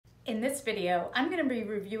In this video, I'm going to be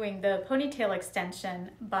reviewing the ponytail extension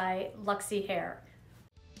by Luxy Hair.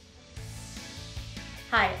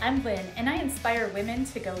 Hi, I'm Lynn, and I inspire women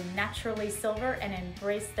to go naturally silver and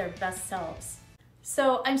embrace their best selves.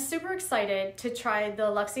 So I'm super excited to try the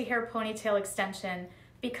Luxy Hair ponytail extension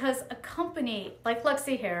because a company like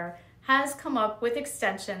Luxy Hair has come up with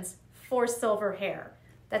extensions for silver hair.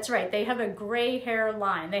 That's right, they have a gray hair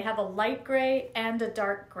line. They have a light gray and a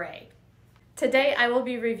dark gray. Today I will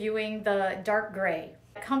be reviewing the dark gray.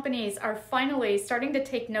 Companies are finally starting to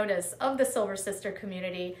take notice of the Silver Sister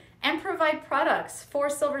community and provide products for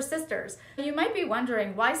Silver Sisters. You might be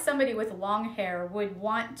wondering why somebody with long hair would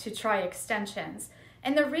want to try extensions.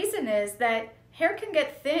 And the reason is that hair can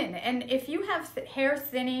get thin, and if you have hair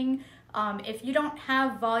thinning, if you don't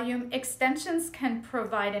have volume, extensions can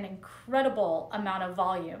provide an incredible amount of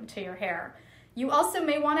volume to your hair. You also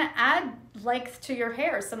may want to add length to your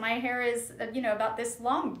hair. So my hair is, about this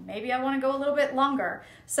long. Maybe I want to go a little bit longer.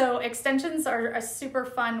 So extensions are a super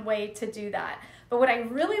fun way to do that. But what I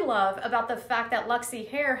really love about the fact that Luxy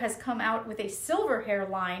Hair has come out with a silver hair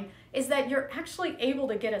line is that you're actually able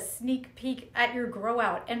to get a sneak peek at your grow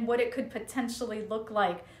out and what it could potentially look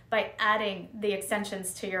like by adding the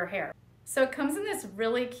extensions to your hair. So it comes in this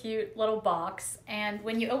really cute little box, and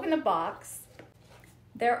when you open the box,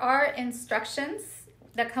 there are instructions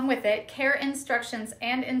that come with it, care instructions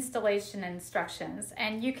and installation instructions.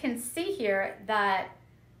 And you can see here that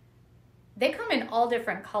they come in all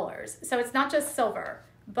different colors. So it's not just silver,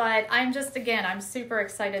 but I'm super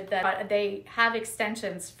excited that they have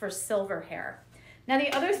extensions for silver hair. Now,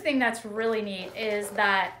 the other thing that's really neat is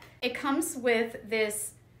that it comes with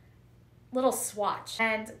this little swatch.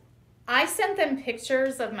 And I sent them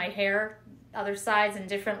pictures of my hair, other sides and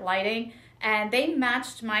different lighting, and they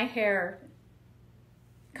matched my hair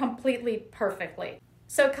completely perfectly.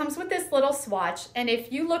 So it comes with this little swatch, and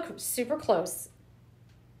if you look super close,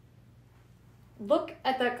 look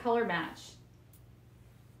at that color match.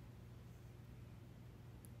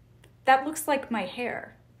 That looks like my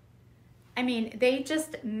hair. I mean, they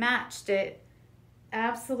just matched it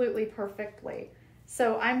absolutely perfectly.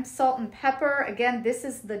 So I'm salt and pepper. Again, this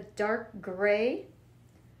is the dark gray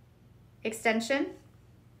extension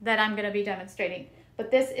that I'm going to be demonstrating. But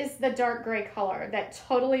this is the dark gray color that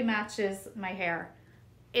totally matches my hair.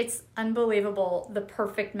 It's unbelievable, the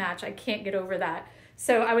perfect match. I can't get over that.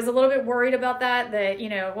 So I was a little bit worried about that,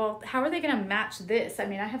 well, how are they going to match this? I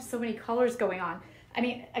mean, I have so many colors going on. I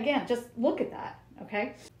mean, again, just look at that,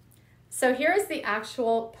 okay? So here is the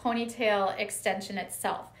actual ponytail extension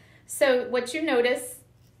itself. So what you notice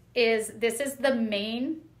is this is the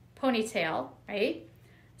main ponytail, right?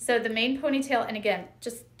 So the main ponytail, and again,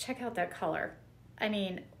 just check out that color. I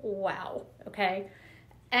mean, wow, okay?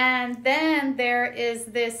 And then there is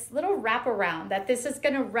this little wraparound that this is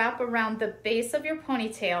gonna wrap around the base of your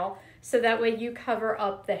ponytail so that way you cover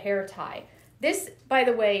up the hair tie. This, by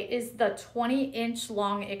the way, is the 20-inch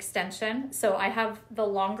long extension. So I have the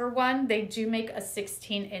longer one. They do make a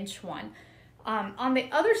 16-inch one. On the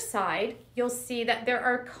other side, you'll see that there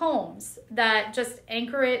are combs that just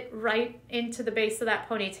anchor it right into the base of that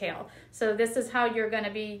ponytail. So this is how you're going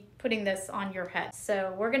to be putting this on your head.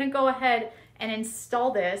 So we're going to go ahead and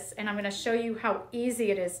install this, and I'm going to show you how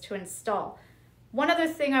easy it is to install. One other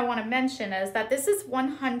thing I want to mention is that this is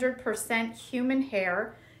 100% human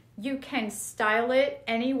hair. You can style it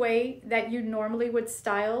any way that you normally would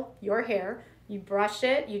style your hair. You brush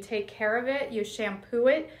it, you take care of it, you shampoo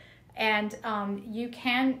it, and you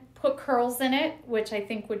can put curls in it, which I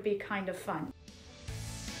think would be kind of fun.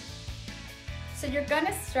 So you're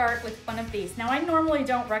gonna start with one of these. Now, I normally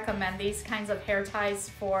don't recommend these kinds of hair ties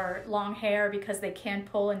for long hair because they can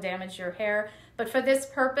pull and damage your hair. But for this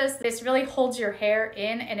purpose, this really holds your hair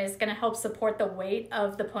in and is gonna help support the weight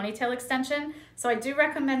of the ponytail extension. So I do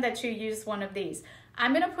recommend that you use one of these.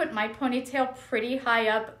 I'm gonna put my ponytail pretty high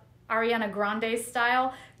up, Ariana Grande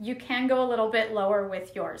style. You can go a little bit lower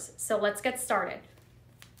with yours. So let's get started.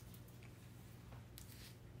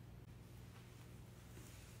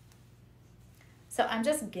 So I'm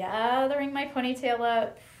just gathering my ponytail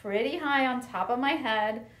up pretty high on top of my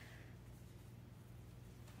head.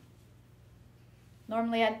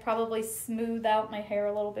 Normally I'd probably smooth out my hair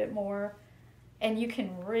a little bit more, and you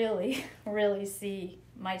can really, really see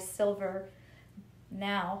my silver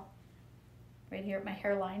now. Right here at my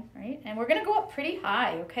hairline, right? And we're gonna go up pretty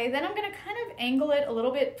high, okay? Then I'm gonna kind of angle it a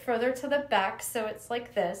little bit further to the back so it's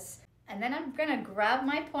like this. And then I'm gonna grab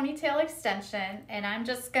my ponytail extension and I'm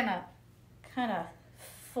just gonna kind of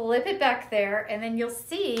flip it back there, and then you'll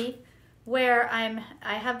see where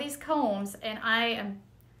I have these combs, and I am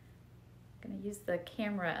gonna use the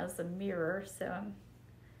camera as a mirror, so I'm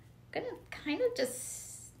I'm gonna kind of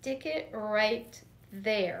just stick it right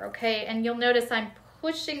there, okay? And you'll notice I'm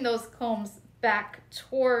pushing those combs back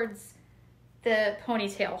towards the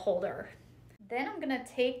ponytail holder. Then I'm gonna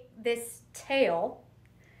take this tail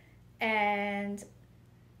and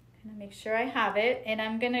I'm gonna make sure I have it, and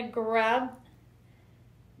I'm gonna grab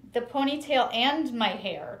the ponytail and my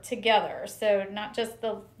hair together. So not just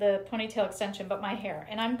the ponytail extension, but my hair.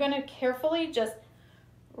 And I'm gonna carefully just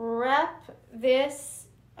wrap this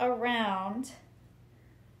around,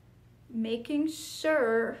 making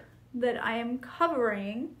sure that I am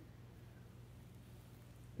covering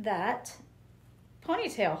that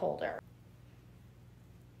ponytail holder.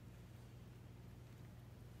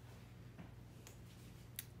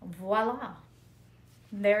 Voila,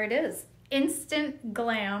 there it is. Instant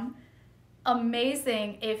glam,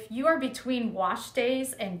 amazing. If you are between wash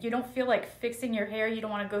days and you don't feel like fixing your hair, you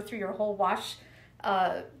don't want to go through your whole wash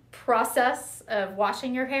process of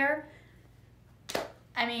washing your hair,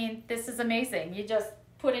 I mean, this is amazing. You just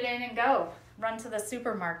put it in and go. Run to the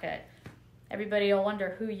supermarket. Everybody will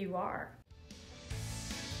wonder who you are.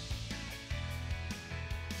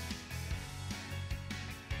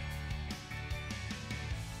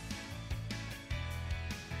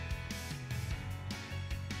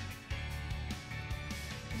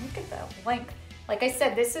 Look at that length. Like I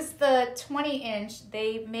said, this is the 20-inch.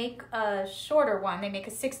 They make a shorter one. They make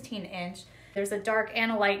a 16-inch. There's a dark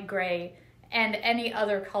and a light gray and any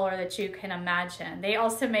other color that you can imagine. They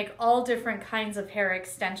also make all different kinds of hair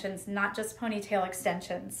extensions, not just ponytail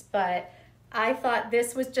extensions, but I thought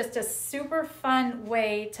this was just a super fun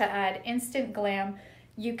way to add instant glam.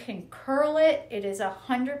 You can curl it. It is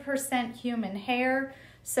 100% human hair.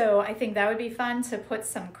 So I think that would be fun to put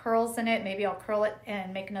some curls in it. Maybe I'll curl it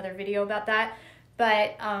and make another video about that.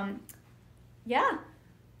 But yeah,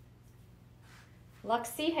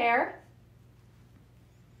 Luxy hair.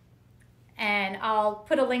 And I'll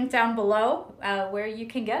put a link down below where you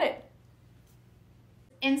can get it.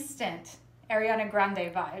 Instant Ariana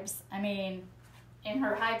Grande vibes. I mean, in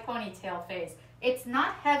her high ponytail phase. It's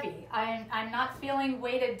not heavy. I'm not feeling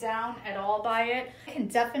weighted down at all by it. I can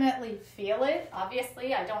definitely feel it.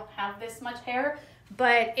 Obviously, I don't have this much hair,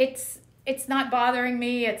 but it's not bothering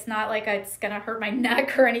me. It's not like it's gonna hurt my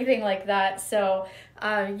neck or anything like that. So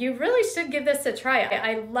you really should give this a try.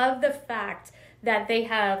 I love the fact that they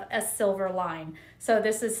have a silver line. So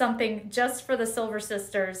this is something just for the Silver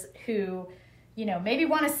Sisters who, you know, maybe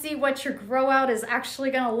want to see what your grow out is actually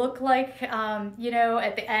gonna look like, you know,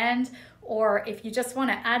 at the end. Or if you just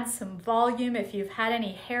want to add some volume, if you've had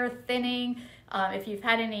any hair thinning, if you've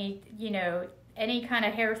had any, you know, any kind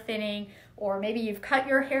of hair thinning, or maybe you've cut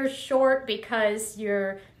your hair short because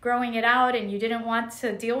you're growing it out and you didn't want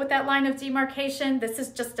to deal with that line of demarcation, this is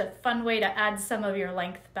just a fun way to add some of your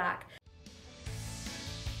length back.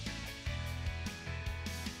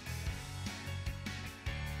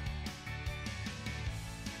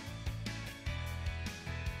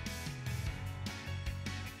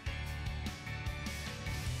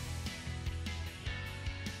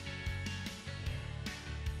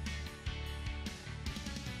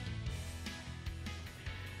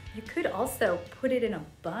 You could also put it in a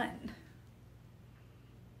bun.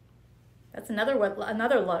 That's another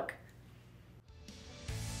look.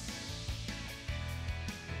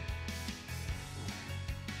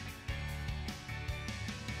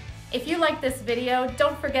 If you like this video,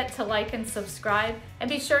 don't forget to like and subscribe, and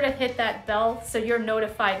be sure to hit that bell so you're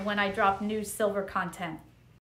notified when I drop new silver content.